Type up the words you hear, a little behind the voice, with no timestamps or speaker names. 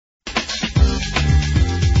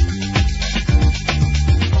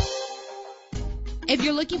If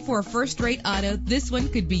you're looking for a first-rate auto, this one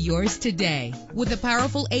could be yours today. With a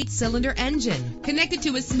powerful 8-cylinder engine connected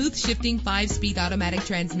to a smooth shifting 5-speed automatic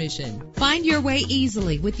transmission. Find your way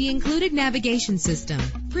easily with the included navigation system.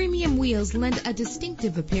 Premium wheels lend a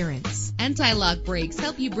distinctive appearance. Anti-lock brakes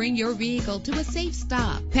help you bring your vehicle to a safe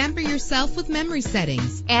stop. Pamper yourself with memory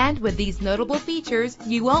settings. And with these notable features,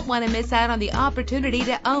 you won't want to miss out on the opportunity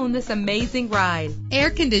to own this amazing ride.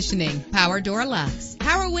 Air conditioning, power door locks,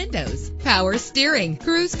 power windows, power steering,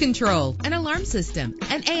 cruise control, an alarm system,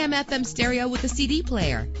 an AM/FM stereo with a CD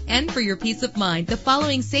player. And for your peace of mind, the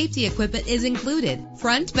following safety equipment is included: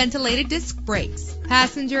 front ventilated disc brakes,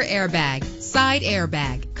 passenger airbag, side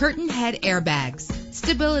airbag, curtain head airbags,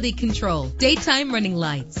 stability control, daytime running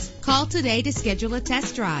lights. Call today to schedule a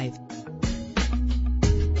test drive.